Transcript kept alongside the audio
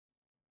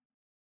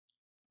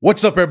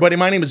What's up, everybody?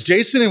 My name is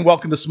Jason, and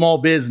welcome to Small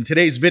Biz. In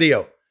today's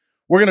video,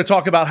 we're going to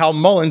talk about how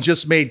Muln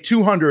just made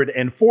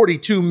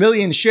 242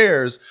 million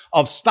shares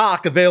of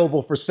stock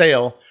available for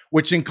sale,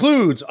 which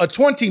includes a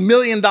 $20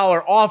 million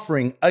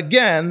offering,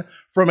 again,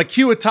 from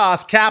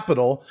Acuitas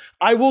Capital.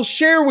 I will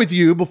share with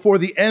you before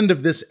the end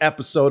of this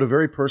episode a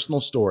very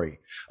personal story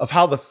of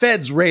how the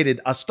feds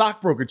raided a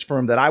stock brokerage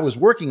firm that I was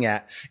working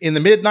at in the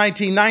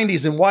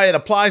mid-1990s and why it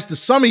applies to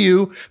some of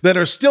you that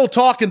are still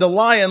talking to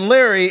Lion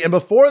Larry. And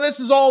before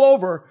this is all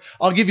over,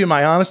 I'll give you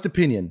my honest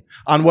opinion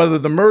on whether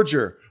the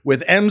merger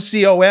with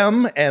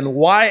Mcom and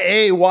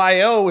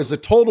YAYO is a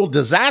total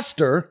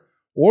disaster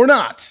or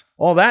not.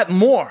 All that and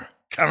more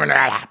coming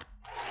right up.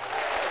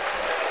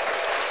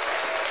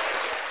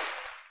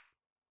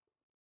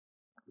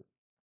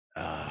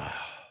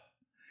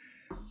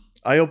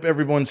 I hope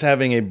everyone's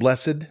having a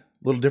blessed,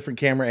 little different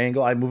camera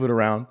angle. I move it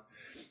around.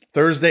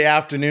 Thursday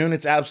afternoon.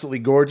 It's absolutely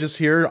gorgeous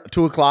here.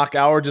 2 o'clock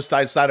hour just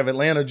outside of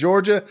Atlanta,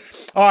 Georgia.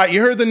 All right,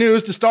 you heard the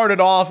news to start it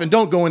off, and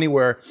don't go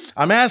anywhere.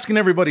 I'm asking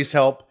everybody's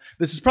help.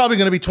 This is probably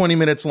going to be 20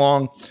 minutes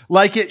long.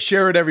 Like it,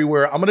 share it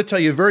everywhere. I'm going to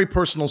tell you a very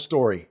personal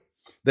story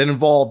that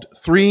involved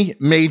 3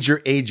 major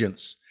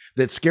agents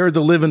that scared the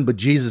living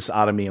bejesus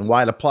out of me, and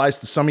why it applies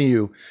to some of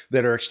you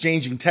that are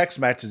exchanging text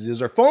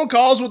messages or phone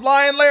calls with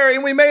Lion Larry.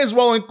 And we may as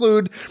well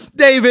include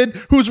David,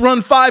 who's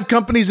run 5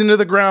 companies into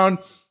the ground,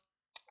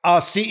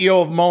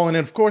 CEO of Muln, and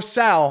of course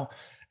Sal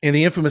in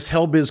the infamous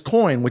Hellbiz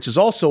coin, which is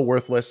also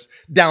worthless,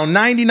 down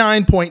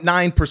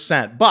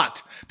 99.9%.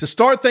 But to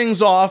start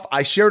things off,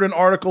 I shared an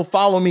article.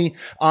 Follow me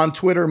on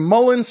Twitter.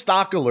 Muln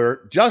Stock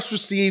Alert just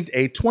received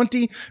a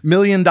 $20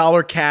 million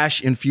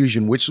cash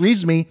infusion, which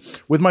leaves me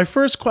with my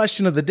first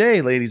question of the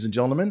day, ladies and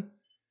gentlemen.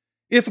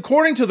 If,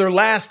 according to their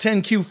last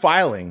 10Q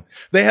filing,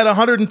 they had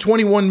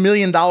 $121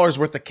 million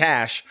worth of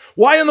cash,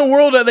 why in the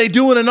world are they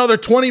doing another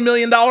 $20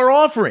 million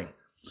offering?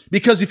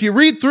 Because if you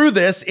read through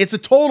this, it's a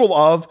total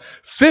of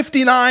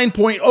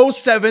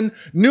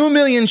 59.07 new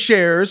million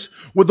shares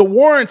with the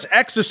warrants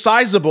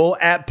exercisable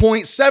at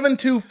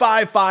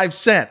 0.7255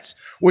 cents,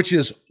 which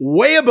is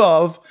way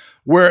above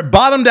where it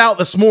bottomed out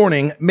this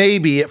morning,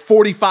 maybe at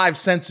 45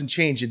 cents and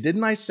change. And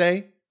didn't I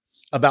say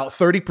about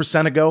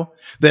 30% ago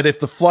that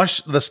if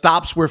the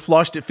stops were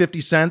flushed at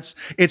 50 cents,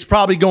 it's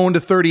probably going to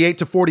 38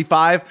 to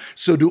 45.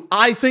 So do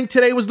I think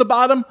today was the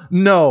bottom?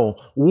 No,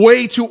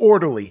 way too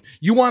orderly.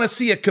 You want to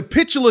see a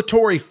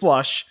capitulatory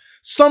flush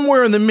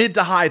somewhere in the mid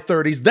to high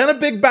 30s, then a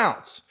big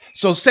bounce.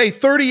 So say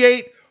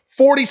 38,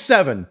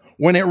 47.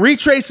 When it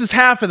retraces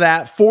half of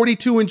that,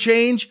 42 and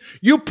change,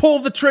 you pull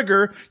the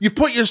trigger, you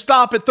put your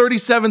stop at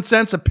 37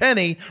 cents a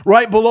penny,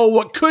 right below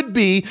what could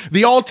be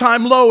the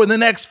all-time low in the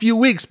next few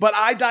weeks. But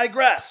I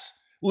digress.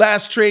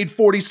 Last trade,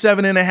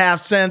 47.5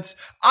 cents.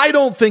 I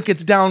don't think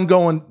it's down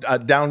going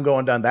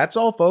down. That's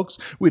all, folks.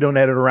 We don't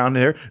edit around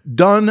here.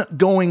 Done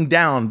going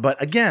down.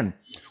 But again,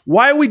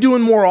 why are we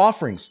doing more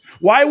offerings?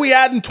 Why are we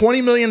adding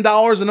 $20 million,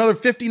 another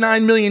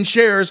 59 million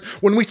shares,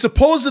 when we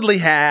supposedly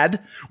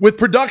had, with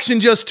production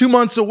just 2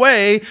 months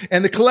away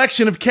and the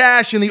collection of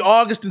cash in the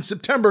August and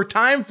September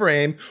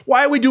timeframe,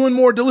 why are we doing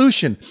more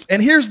dilution?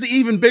 And here's the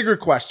even bigger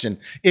question.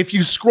 If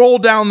you scroll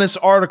down this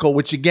article,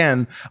 which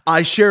again,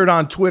 I shared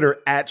on Twitter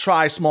at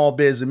Try Small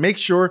Biz, and make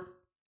sure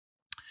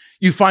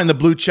you find the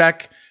blue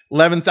check,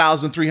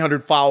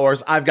 11,300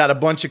 followers. I've got a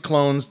bunch of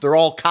clones. They're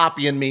all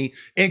copying me,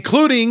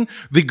 including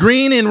the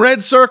green and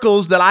red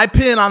circles that I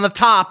pin on the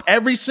top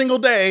every single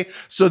day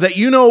so that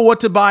you know what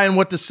to buy and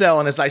what to sell.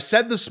 And as I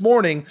said this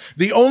morning,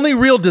 the only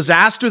real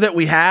disaster that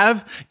we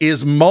have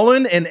is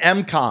Muln and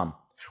Mcom.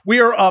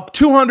 We are up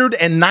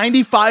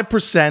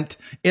 295%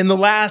 in the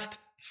last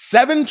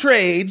 7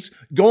 trades,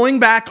 going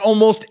back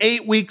almost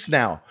 8 weeks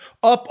now,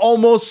 up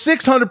almost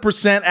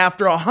 600%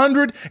 after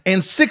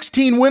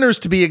 116 winners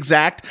to be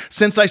exact,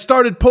 since I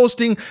started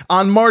posting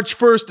on March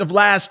 1st of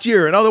last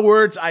year. In other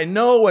words, I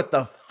know what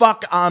the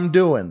fuck I'm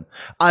doing.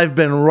 I've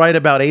been right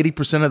about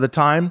 80% of the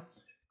time.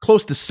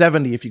 Close to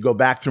 70 if you go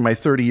back through my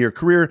 30-year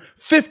career,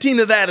 15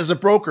 of that as a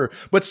broker.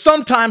 But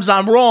sometimes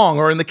I'm wrong,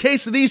 or in the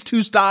case of these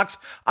 2 stocks,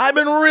 I've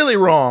been really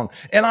wrong,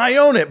 and I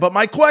own it. But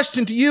my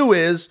question to you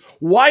is,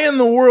 why in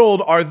the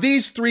world are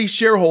these 3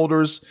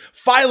 shareholders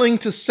filing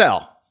to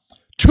sell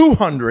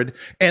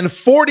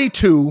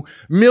 242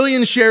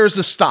 million shares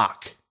of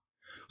stock?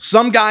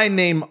 Some guy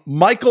named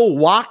Michael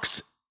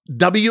Wachs,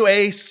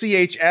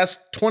 W-A-C-H-S,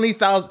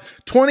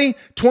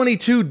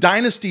 2022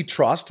 Dynasty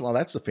Trust. Well,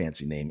 that's a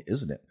fancy name,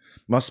 isn't it?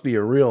 Must be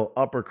a real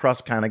upper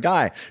crust kind of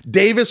guy.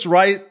 Davis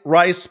Rice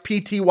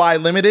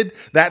Pty Limited.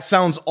 That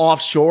sounds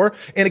offshore.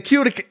 And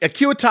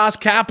Acuitas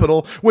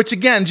Capital, which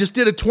again just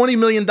did a $20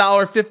 million,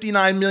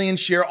 59 million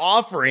share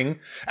offering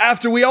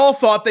after we all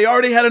thought they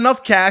already had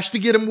enough cash to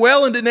get them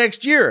well into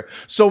next year.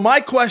 So my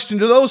question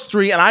to those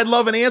 3, and I'd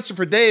love an answer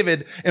for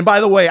David. And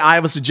by the way, I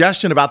have a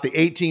suggestion about the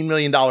 $18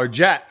 million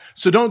jet.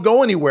 So don't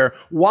go anywhere.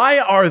 Why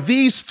are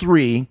these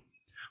 3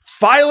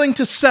 filing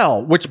to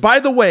sell, which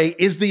by the way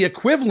is the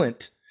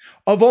equivalent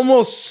of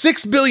almost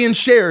 6 billion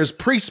shares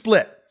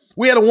pre-split?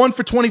 We had a 1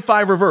 for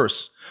 25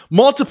 reverse.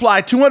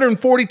 Multiply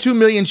 242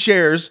 million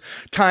shares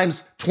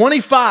times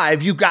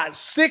 25. You got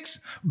 6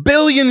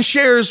 billion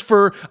shares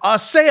for a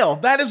sale.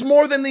 That is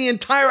more than the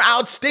entire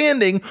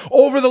outstanding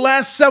over the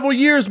last several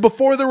years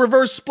before the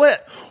reverse split.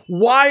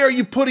 Why are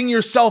you putting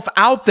yourself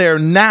out there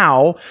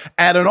now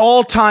at an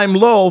all-time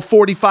low,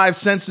 45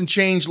 cents and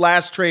change,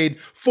 last trade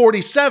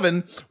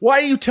 47? Why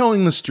are you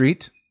telling the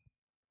street?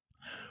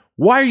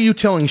 Why are you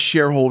telling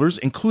shareholders,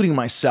 including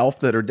myself,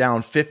 that are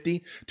down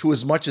 50 to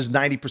as much as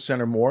 90%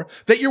 or more,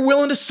 that you're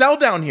willing to sell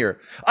down here?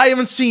 I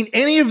haven't seen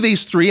any of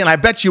these three, and I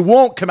bet you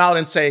won't come out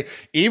and say,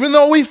 even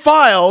though we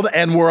filed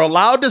and we're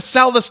allowed to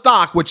sell the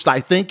stock, which I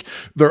think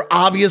they're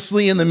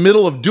obviously in the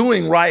middle of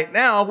doing right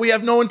now, we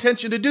have no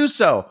intention to do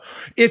so.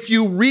 If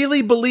you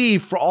really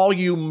believe, for all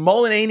you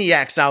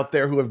Mullinaniacs out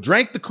there who have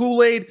drank the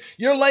Kool-Aid,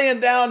 you're laying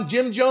down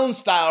Jim Jones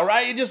style,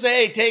 right? You just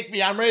say, hey, take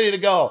me, I'm ready to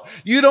go.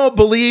 You don't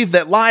believe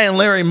that Lion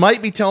Larry might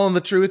be telling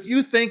the truth.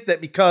 You think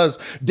that because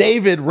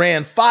David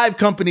ran 5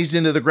 companies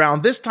into the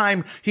ground, this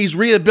time he's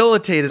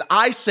rehabilitated.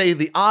 I say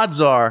the odds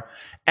are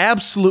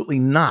absolutely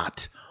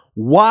not.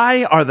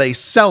 Why are they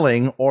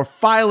selling or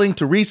filing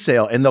to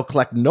resale? And they'll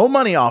collect no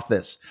money off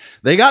this.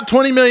 They got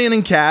 $20 million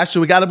in cash,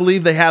 so we got to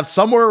believe they have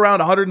somewhere around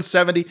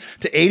 $170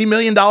 to $80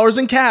 million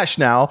in cash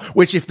now,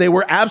 which if they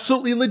were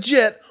absolutely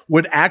legit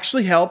would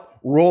actually help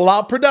roll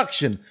out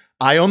production.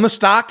 I own the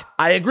stock.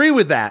 I agree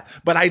with that,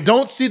 but I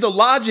don't see the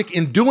logic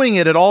in doing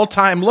it at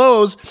all-time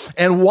lows.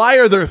 And why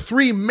are there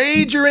 3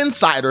 major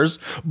insiders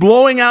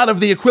blowing out of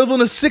the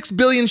equivalent of 6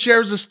 billion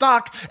shares of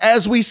stock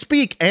as we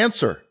speak?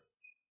 Answer.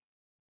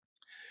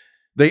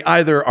 They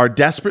either are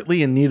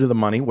desperately in need of the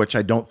money, which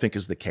I don't think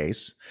is the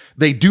case.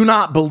 They do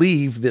not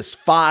believe this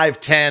 $5,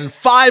 $10,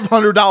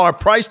 $500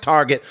 price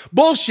target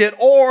bullshit,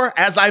 or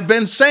as I've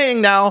been saying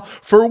now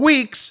for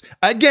weeks,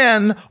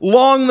 again,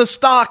 long the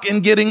stock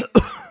and getting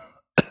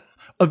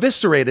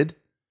eviscerated.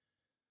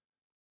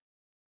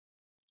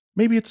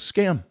 Maybe it's a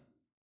scam.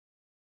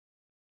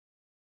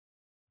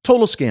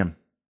 Total scam.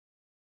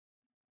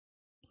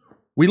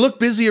 We look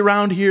busy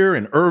around here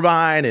in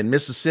Irvine and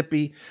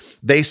Mississippi.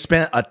 They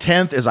spent a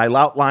tenth, as I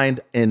outlined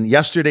in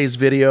yesterday's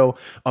video,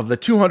 of the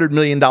 $200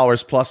 million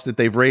plus that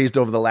they've raised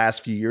over the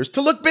last few years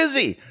to look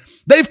busy.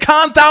 They've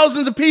conned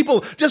thousands of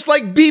people, just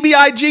like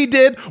BBIG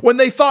did when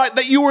they thought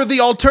that you were the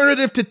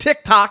alternative to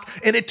TikTok,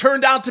 and it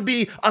turned out to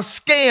be a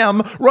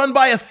scam run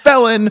by a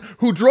felon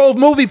who drove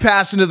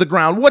MoviePass into the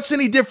ground. What's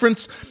the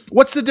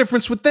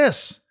difference with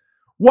this?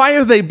 Why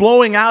are they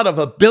blowing out of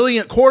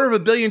quarter of a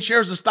billion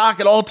shares of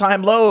stock at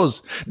all-time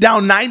lows,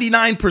 down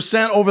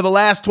 99% over the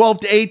last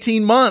 12 to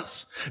 18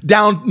 months,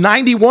 down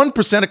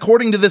 91%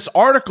 according to this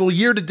article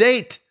year to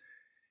date?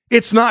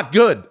 It's not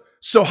good.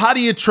 So how do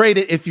you trade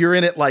it if you're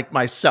in it like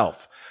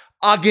myself?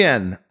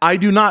 Again, I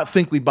do not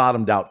think we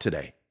bottomed out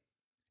today.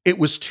 It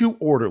was too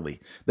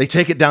orderly. They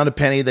take it down a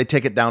penny, they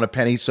take it down a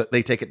penny, so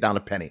they take it down a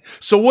penny.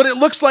 So what it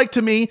looks like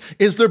to me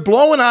is they're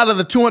blowing out of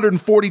the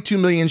 242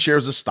 million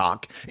shares of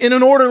stock in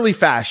an orderly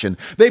fashion.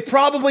 They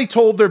probably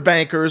told their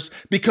bankers,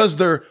 because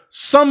they're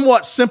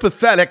somewhat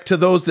sympathetic to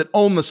those that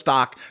own the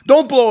stock,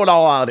 don't blow it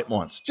all out at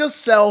once.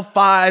 Just sell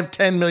 5,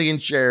 10 million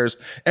shares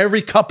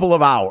every couple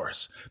of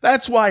hours.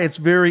 That's why it's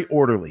very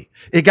orderly.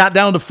 It got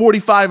down to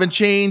 45 and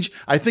change.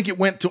 I think it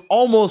went to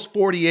almost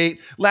 48.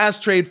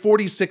 Last trade,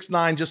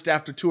 46.9 just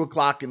after 2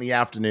 o'clock in the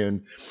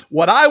afternoon.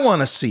 What I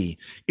want to see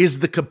is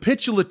the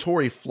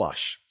capitulatory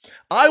flush.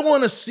 I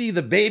want to see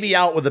the baby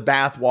out with the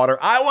bathwater.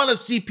 I want to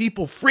see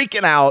people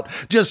freaking out,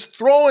 just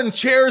throwing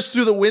chairs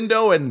through the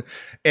window. And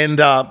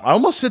I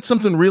almost said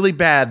something really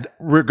bad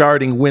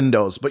regarding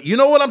windows, but you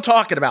know what I'm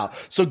talking about.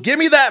 So give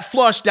me that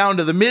flush down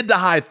to the mid to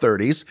high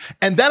 30s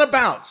and then a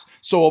bounce.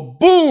 So a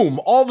boom,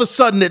 all of a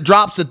sudden it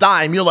drops a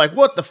dime. You're like,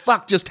 what the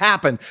fuck just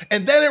happened?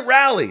 And then it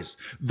rallies.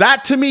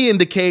 That to me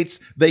indicates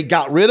they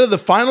got rid of the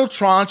final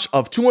tranche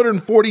of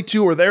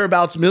 242 or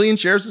thereabouts million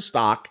shares of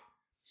stock.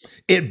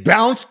 It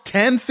bounced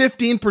 10,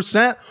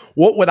 15%.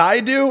 What would I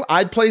do?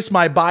 I'd place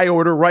my buy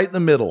order right in the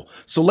middle.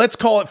 So let's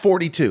call it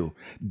 42.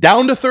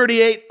 Down to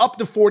 38, up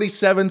to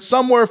 47,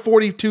 somewhere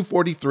 42,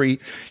 43.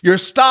 Your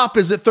stop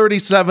is at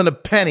 37, a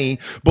penny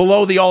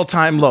below the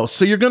all-time low.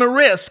 So you're going to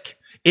risk,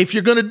 if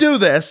you're going to do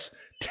this,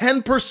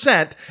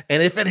 10%.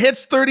 And if it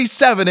hits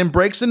 37 and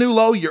breaks a new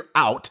low, you're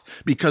out,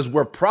 because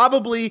we're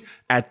probably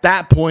at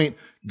that point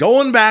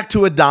going back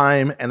to a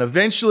dime and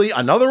eventually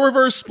another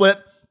reverse split.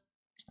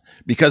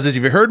 Because as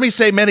you've heard me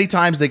say many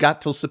times, they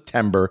got till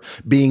September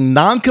being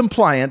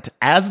non-compliant,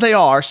 as they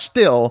are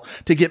still,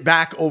 to get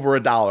back over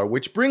 $1,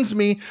 which brings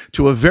me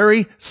to a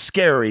very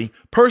scary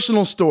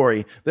personal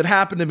story that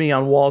happened to me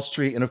on Wall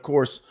Street. And of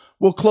course,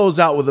 we'll close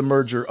out with the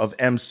merger of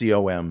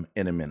MCOM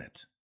in a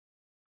minute.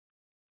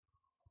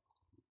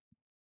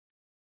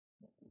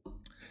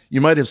 You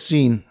might have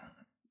seen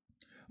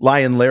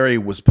Lion Larry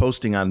was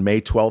posting on May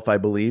 12th, I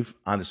believe,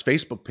 on his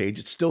Facebook page.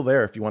 It's still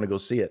there if you want to go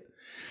see it.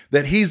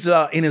 That he's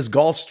in his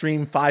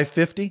Gulfstream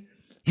 550.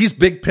 He's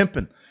big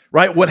pimping,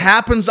 right? What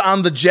happens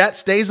on the jet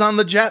stays on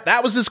the jet.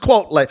 That was his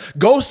quote. Like,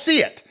 go see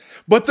it.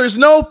 But there's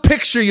no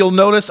picture, you'll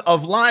notice,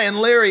 of Lion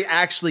Larry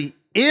actually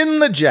in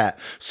the jet.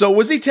 So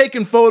was he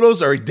taking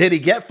photos, or did he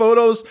get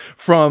photos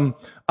from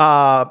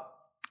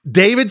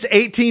David's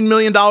 $18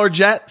 million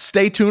jet?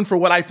 Stay tuned for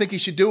what I think he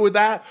should do with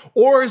that.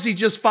 Or is he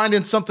just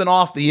finding something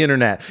off the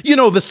internet? You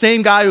know, the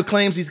same guy who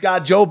claims he's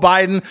got Joe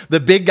Biden, the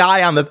big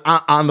guy on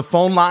the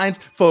phone lines,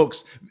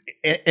 folks.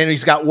 And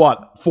he's got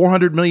what,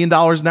 $400 million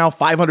now,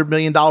 $500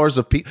 million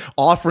of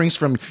offerings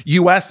from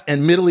U.S.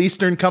 and Middle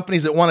Eastern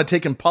companies that want to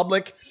take him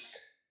public.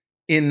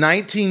 In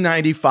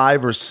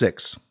 1995 or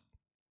 6,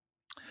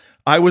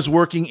 I was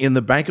working in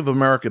the Bank of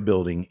America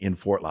building in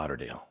Fort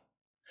Lauderdale.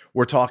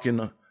 We're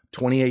talking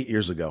 28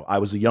 years ago. I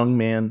was a young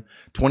man,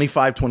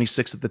 25,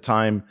 26 at the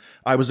time.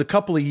 I was a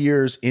couple of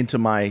years into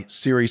my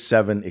Series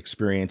 7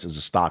 experience as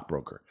a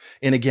stockbroker.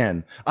 And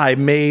again, I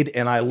made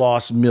and I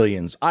lost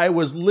millions. I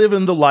was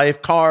living the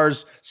life,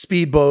 cars,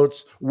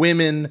 speedboats,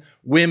 women,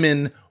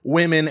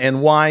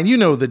 and wine. You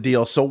know the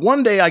deal. So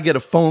one day I get a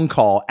phone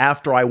call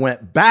after I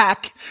went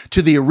back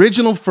to the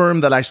original firm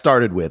that I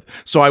started with.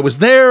 So I was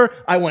there.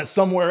 I went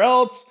somewhere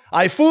else.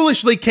 I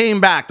foolishly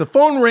came back. The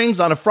phone rings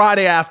on a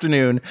Friday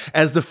afternoon,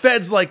 as the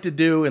feds like to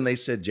do. And they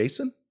said,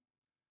 Jason?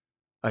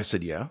 I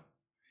said, yeah.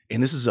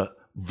 And this is a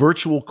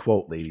virtual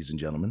quote, ladies and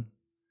gentlemen.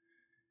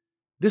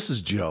 This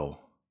is Joe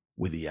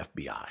with the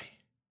FBI.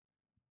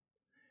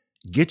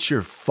 Get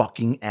your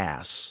fucking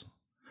ass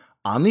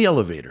on the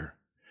elevator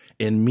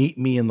and meet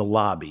me in the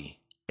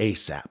lobby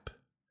ASAP.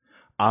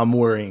 I'm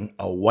wearing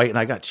a white, and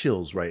I got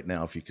chills right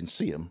now if you can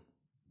see them,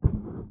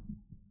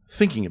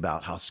 thinking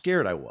about how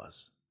scared I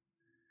was.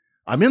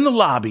 I'm in the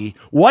lobby,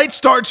 white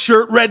starched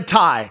shirt, red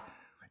tie.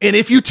 And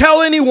if you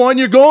tell anyone,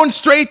 you're going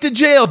straight to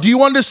jail. Do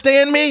you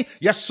understand me?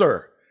 Yes,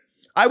 sir.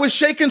 I was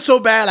shaking so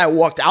bad, I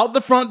walked out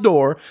the front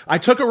door. I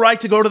took a right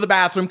to go to the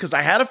bathroom because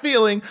I had a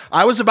feeling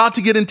I was about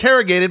to get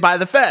interrogated by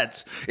the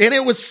feds. And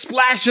it was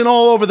splashing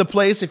all over the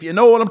place, if you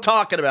know what I'm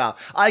talking about.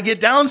 I get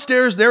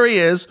downstairs, there he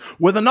is,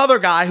 with another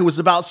guy who was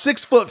about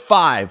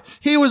 6'5".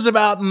 He was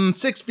about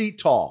 6 feet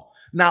tall.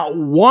 Not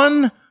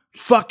one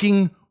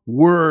fucking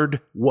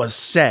word was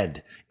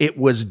said. It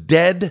was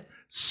dead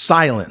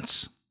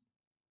silence.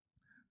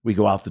 We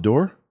go out the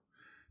door,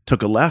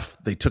 took a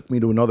left. They took me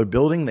to another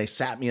building. They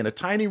sat me in a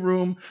tiny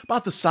room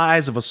about the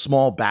size of a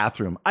small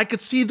bathroom. I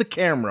could see the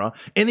camera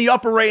in the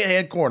upper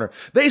right-hand corner.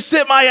 They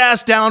sit my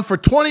ass down for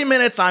 20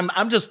 minutes. I'm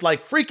just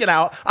like freaking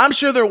out. I'm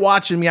sure they're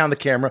watching me on the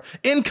camera.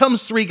 In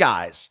comes 3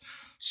 guys.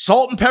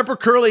 Salt and pepper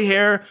curly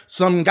hair,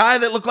 some guy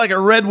that looked like a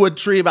redwood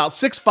tree, about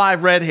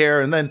 6'5", red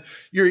hair, and then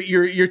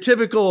your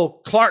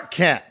typical Clark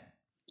Kent.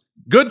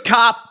 Good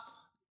cop,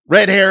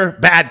 red hair,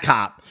 bad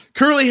cop.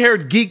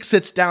 Curly-haired geek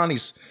sits down. He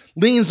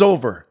leans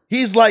over.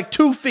 He's like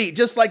 2 feet,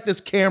 just like this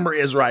camera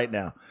is right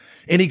now.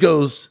 And he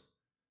goes,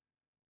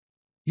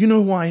 you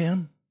know who I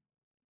am?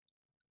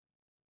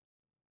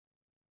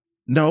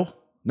 No,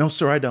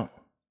 sir, I don't.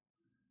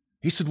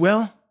 He said,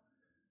 well,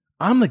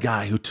 I'm the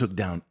guy who took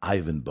down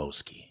Ivan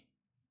Boesky.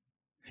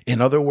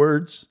 In other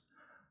words,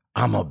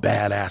 I'm a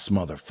badass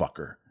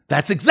motherfucker.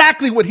 That's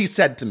exactly what he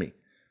said to me.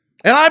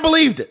 And I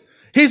believed it.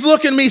 He's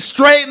looking me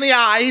straight in the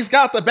eye. He's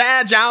got the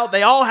badge out.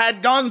 They all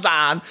had guns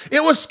on.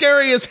 It was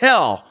scary as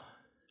hell.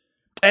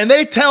 And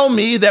they tell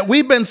me that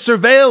we've been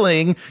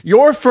surveilling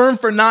your firm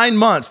for 9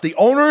 months. The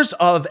owners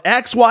of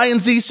X, Y, and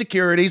Z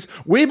Securities,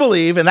 we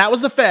believe, and that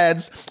was the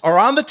feds, are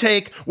on the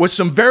take with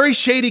some very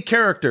shady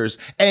characters.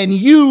 And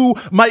you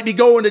might be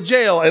going to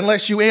jail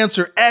unless you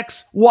answer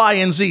X, Y,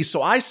 and Z.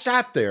 So I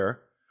sat there,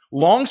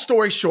 long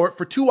story short,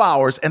 for 2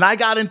 hours, and I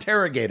got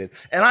interrogated.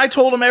 And I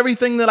told them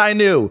everything that I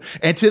knew.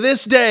 And to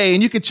this day,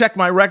 and you can check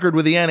my record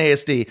with the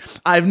NASD,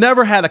 I've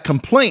never had a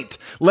complaint,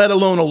 let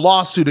alone a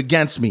lawsuit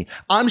against me.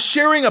 I'm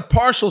sharing a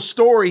partial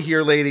story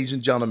here, ladies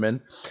and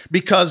gentlemen,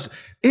 because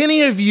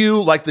any of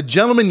you, like the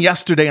gentleman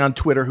yesterday on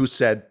Twitter who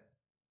said,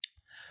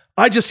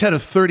 I just had a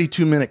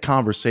 32-minute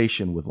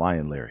conversation with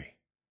Lion Larry.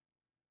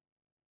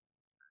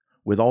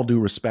 With all due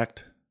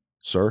respect,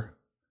 sir,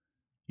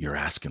 you're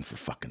asking for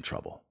fucking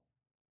trouble.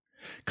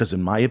 Because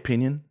in my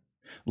opinion,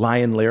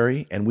 Lion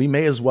Larry, and we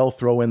may as well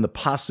throw in the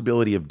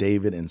possibility of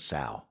David and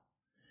Sal,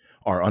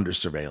 are under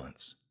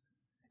surveillance.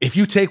 If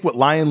you take what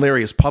Lion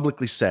Larry has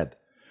publicly said,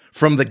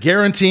 from the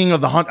guaranteeing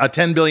of a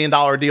 $10 billion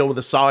deal with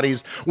the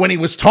Saudis, when he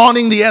was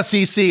taunting the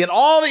SEC and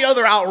all the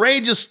other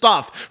outrageous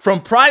stuff,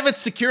 from private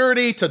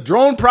security to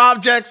drone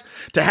projects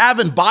to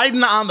having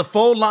Biden on the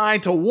phone line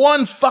to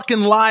one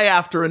fucking lie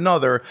after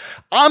another,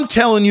 I'm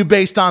telling you,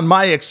 based on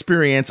my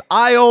experience,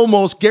 I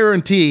almost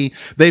guarantee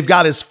they've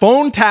got his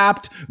phone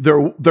tapped,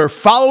 they're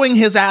following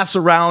his ass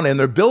around, and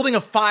they're building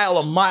a file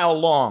a mile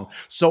long.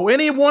 So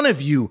any one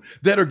of you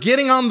that are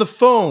getting on the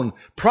phone,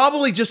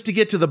 probably just to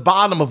get to the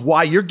bottom of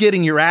why you're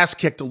getting your ass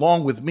kicked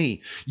along with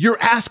me, you're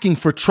asking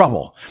for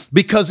trouble.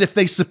 Because if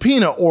they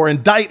subpoena or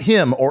indict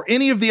him or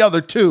any of the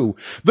other 2,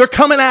 they're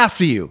coming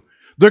after you.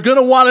 They're going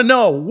to want to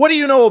know, what do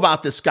you know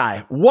about this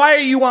guy? Why are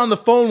you on the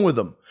phone with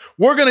him?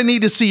 We're going to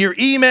need to see your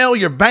email,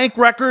 your bank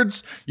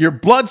records, your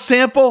blood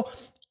sample.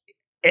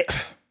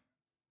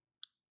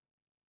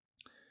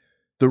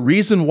 The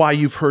reason why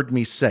you've heard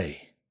me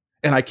say,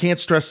 and I can't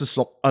stress this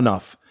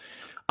enough,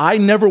 I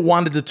never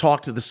wanted to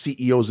talk to the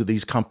CEOs of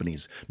these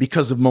companies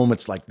because of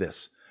moments like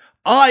this.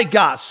 I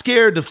got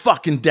scared to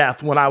fucking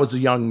death when I was a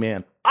young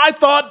man. I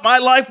thought my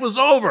life was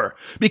over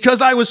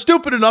because I was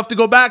stupid enough to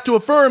go back to a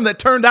firm that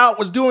turned out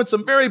was doing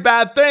some very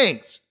bad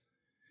things.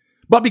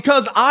 But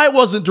because I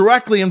wasn't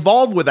directly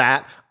involved with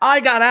that, I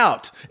got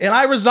out and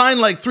I resigned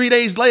like 3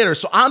 days later.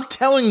 So I'm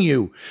telling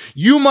you,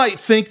 you might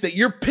think that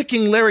you're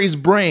picking Larry's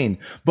brain,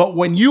 but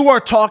when you are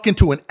talking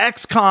to an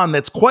ex-con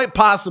that's quite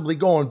possibly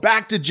going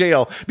back to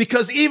jail,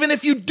 because even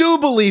if you do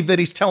believe that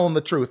he's telling the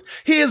truth,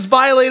 he has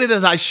violated,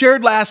 as I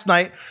shared last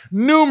night,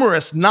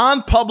 numerous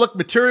non-public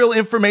material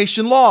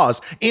information laws,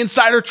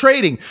 insider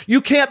trading.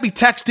 You can't be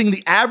texting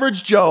the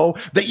average Joe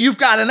that you've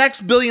got an X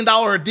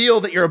billion-dollar deal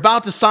that you're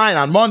about to sign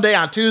on Monday,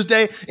 on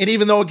Tuesday, and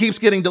even though it keeps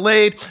getting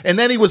delayed, and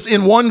then he was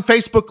in one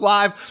Facebook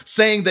Live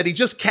saying that he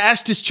just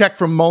cashed his check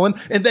from Muln.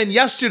 And then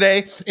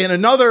yesterday in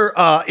another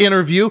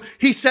interview,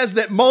 he says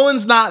that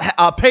Mullen's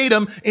not paid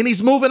him and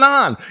he's moving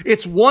on.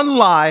 It's one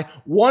lie,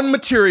 one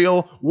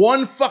material,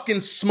 one fucking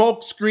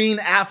smoke screen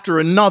after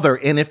another.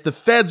 And if the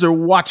feds are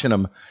watching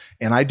him,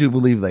 and I do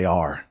believe they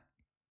are,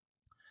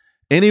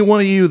 any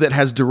one of you that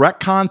has direct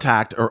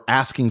contact are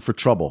asking for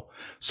trouble.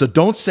 So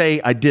don't say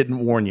I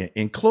didn't warn you.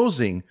 In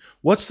closing,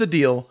 what's the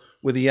deal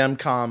with the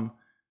Mcom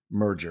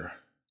merger?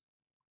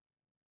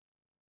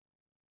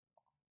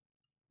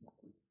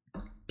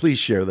 Please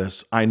share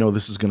this. I know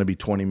this is going to be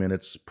 20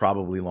 minutes,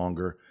 probably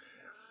longer.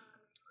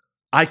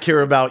 I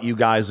care about you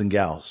guys and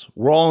gals.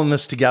 We're all in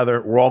this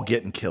together. We're all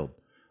getting killed.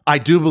 I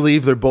do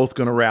believe they're both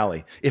going to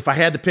rally. If I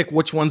had to pick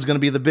which one's going to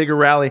be the bigger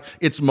rally,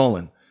 it's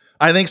Mullen.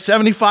 I think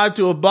 75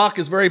 to $1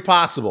 is very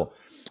possible.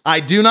 I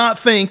do not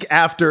think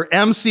after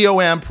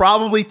MCOM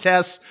probably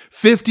tests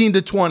 15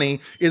 to 20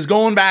 is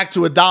going back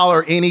to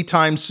 $1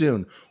 anytime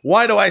soon.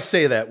 Why do I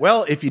say that?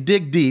 Well, if you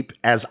dig deep,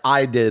 as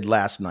I did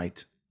last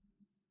night,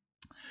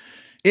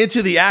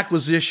 into the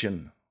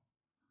acquisition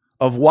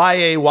of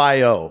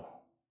YAYO,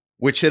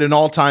 which hit an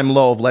all-time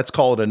low of, let's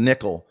call it a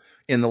nickel,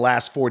 in the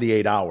last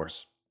 48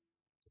 hours.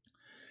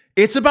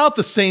 It's about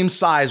the same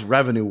size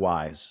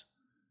revenue-wise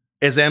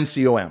as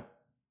MCOM.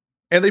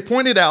 And they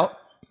pointed out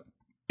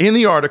in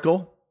the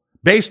article,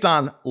 based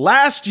on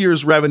last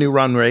year's revenue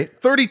run rate,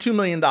 $32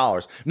 million.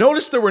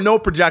 Notice there were no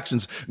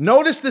projections.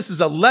 Notice this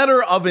is a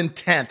letter of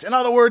intent. In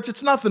other words,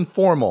 it's nothing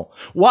formal.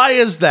 Why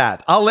is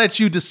that? I'll let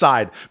you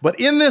decide.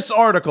 But in this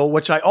article,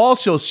 which I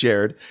also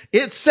shared,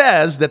 it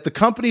says that the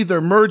company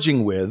they're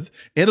merging with,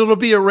 and it'll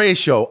be a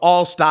ratio,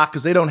 all stock,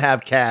 because they don't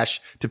have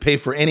cash to pay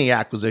for any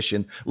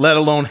acquisition, let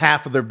alone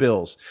half of their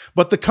bills.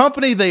 But the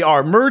company they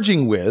are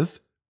merging with,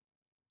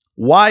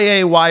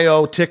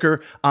 YAYO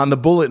ticker on the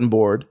bulletin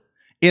board,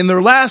 in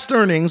their last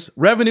earnings,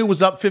 revenue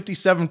was up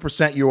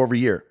 57% year over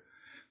year.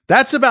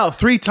 That's about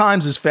 3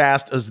 times as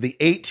fast as the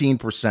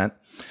 18%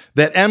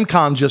 that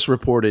Mcom just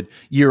reported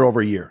year over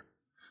year.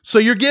 So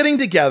you're getting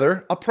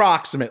together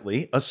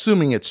approximately,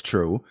 assuming it's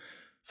true,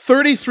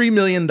 $33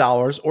 million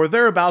or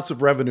thereabouts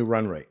of revenue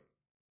run rate.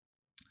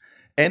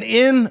 And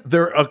in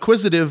their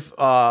acquisitive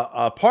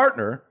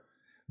partner,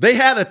 they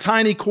had a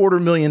tiny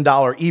 $250,000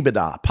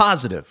 EBITDA,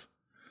 positive.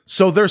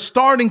 So they're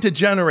starting to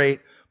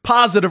generate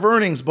positive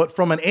earnings, but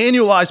from an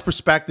annualized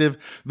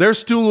perspective, they're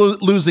still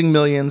losing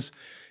millions.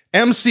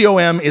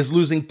 MCOM is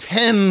losing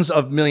tens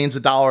of millions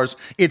of dollars.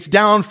 It's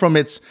down from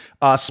its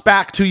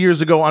SPAC 2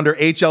 years ago under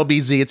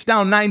HLBZ. It's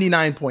down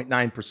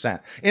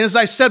 99.9%. And as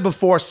I said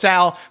before,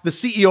 Sal, the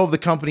CEO of the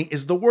company,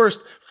 is the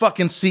worst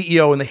fucking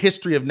CEO in the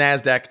history of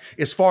NASDAQ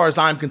as far as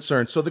I'm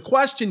concerned. So the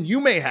question you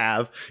may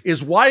have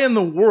is, why in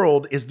the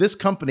world is this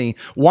company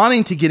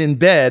wanting to get in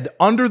bed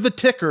under the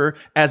ticker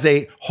as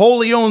a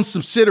wholly owned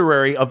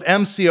subsidiary of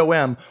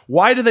MCOM?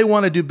 Why do they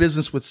want to do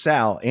business with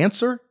Sal?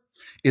 Answer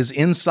is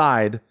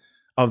inside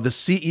of the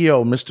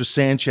CEO, Mr.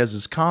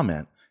 Sanchez's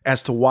comment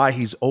as to why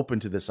he's open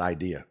to this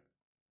idea.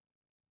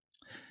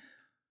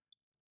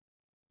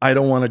 I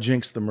don't want to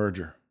jinx the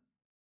merger.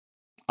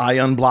 I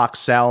unblocked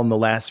Sal in the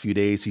last few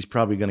days. He's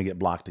probably going to get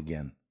blocked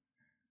again.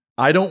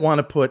 I don't want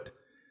to put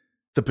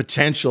the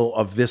potential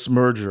of this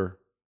merger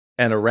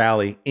and a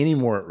rally any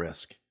more at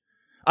risk.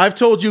 I've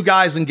told you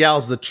guys and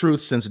gals the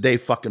truth since day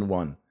fucking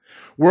one.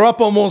 We're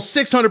up almost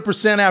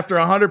 600% after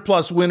 100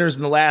 plus winners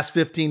in the last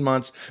 15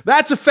 months.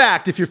 That's a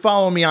fact if you're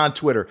following me on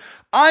Twitter.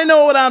 I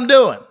know what I'm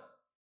doing.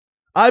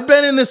 I've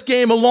been in this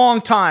game a long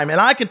time,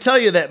 and I can tell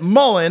you that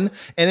Mullen,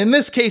 and in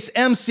this case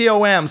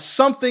MCOM,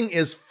 something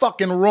is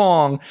fucking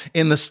wrong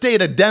in the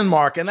state of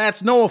Denmark, and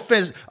that's no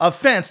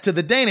offense to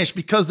the Danish,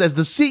 because as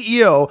the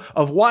CEO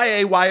of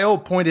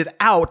YAYO pointed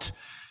out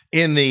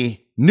in the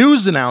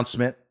news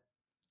announcement,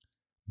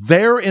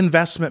 their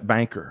investment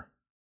banker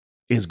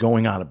is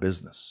going out of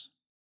business.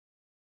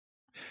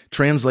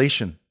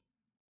 Translation,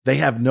 they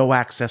have no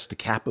access to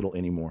capital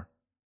anymore.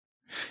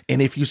 And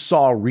if you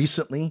saw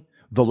recently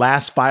the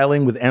last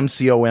filing with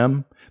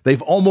MCOM,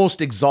 they've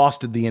almost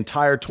exhausted the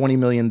entire $20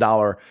 million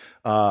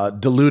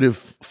dilutive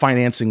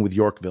financing with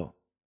Yorkville.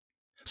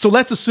 So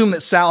let's assume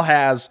that Sal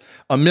has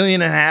 $1.5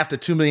 million to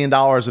 $2 million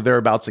or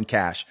thereabouts in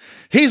cash.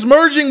 He's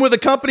merging with a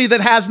company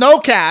that has no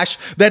cash,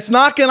 that's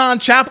knocking on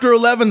Chapter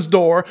 11's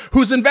door,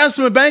 whose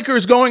investment banker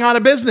is going out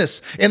of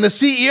business. And the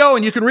CEO,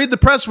 and you can read the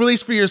press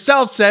release for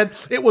yourself, said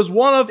it was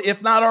one of,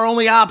 if not our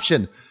only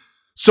option.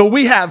 So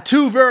we have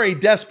two very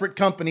desperate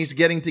companies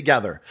getting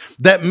together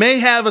that may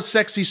have a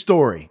sexy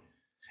story.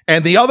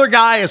 And the other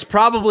guy is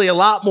probably a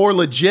lot more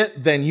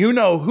legit than you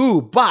know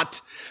who,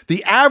 but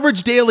the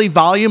average daily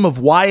volume of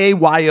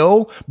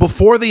YAYO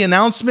before the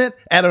announcement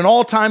at an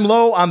all-time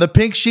low on the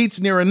pink sheets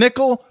near a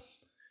nickel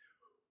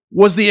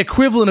was the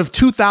equivalent of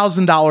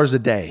 $2,000 a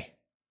day.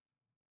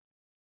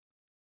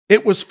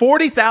 It was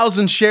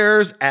 40,000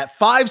 shares at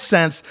 5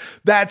 cents.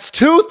 That's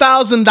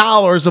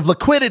 $2,000 of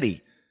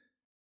liquidity.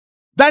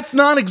 That's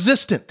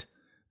non-existent.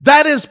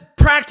 That is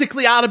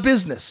practically out of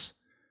business.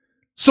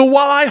 So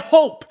while I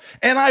hope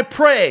and I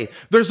pray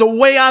there's a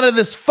way out of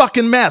this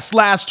fucking mess,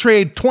 last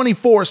trade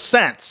 24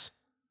 cents,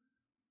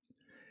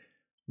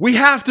 we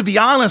have to be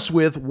honest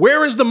with,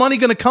 where is the money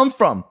going to come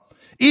from?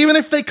 Even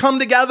if they come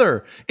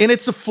together and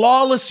it's a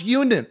flawless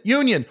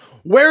union,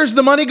 where's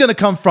the money going to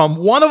come from?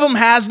 One of them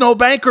has no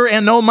banker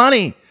and no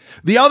money.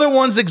 The other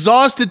one's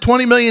exhausted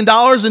 $20 million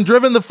and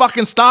driven the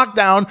fucking stock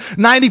down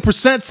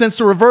 90% since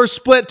the reverse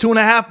split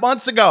 2.5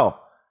 months ago.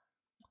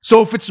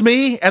 So if it's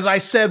me, as I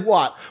said,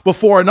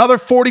 before another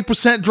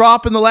 40%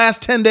 drop in the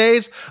last 10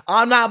 days,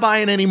 I'm not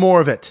buying any more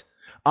of it.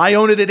 I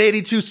own it at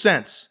 82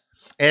 cents,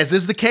 as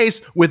is the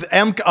case with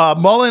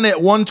Muln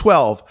at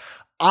 112.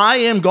 I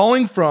am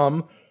going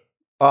from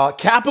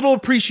capital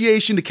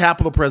appreciation to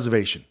capital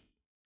preservation.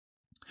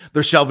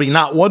 There shall be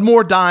not one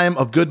more dime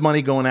of good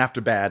money going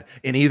after bad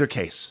in either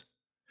case.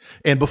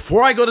 And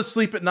before I go to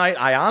sleep at night,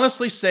 I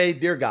honestly say,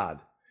 dear God,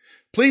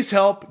 please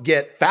help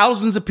get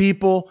thousands of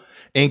people,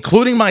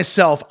 including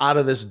myself, out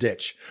of this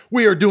ditch.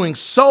 We are doing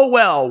so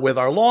well with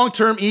our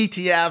long-term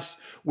ETFs,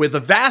 with the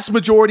vast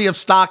majority of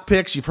stock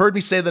picks. You've heard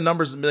me say the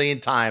numbers a million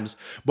times,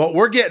 but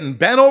we're getting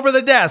bent over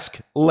the desk,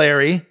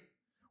 Larry,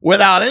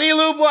 without any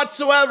lube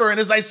whatsoever. And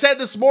as I said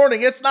this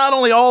morning, it's not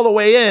only all the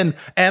way in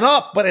and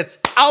up, but it's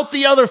out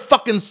the other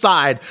fucking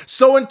side.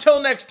 So until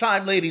next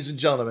time, ladies and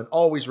gentlemen,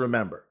 always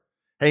remember,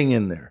 hang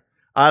in there.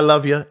 I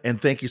love you, and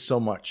thank you so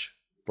much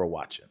for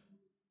watching.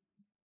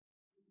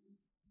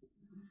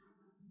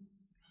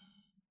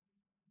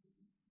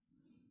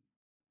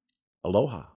 Aloha.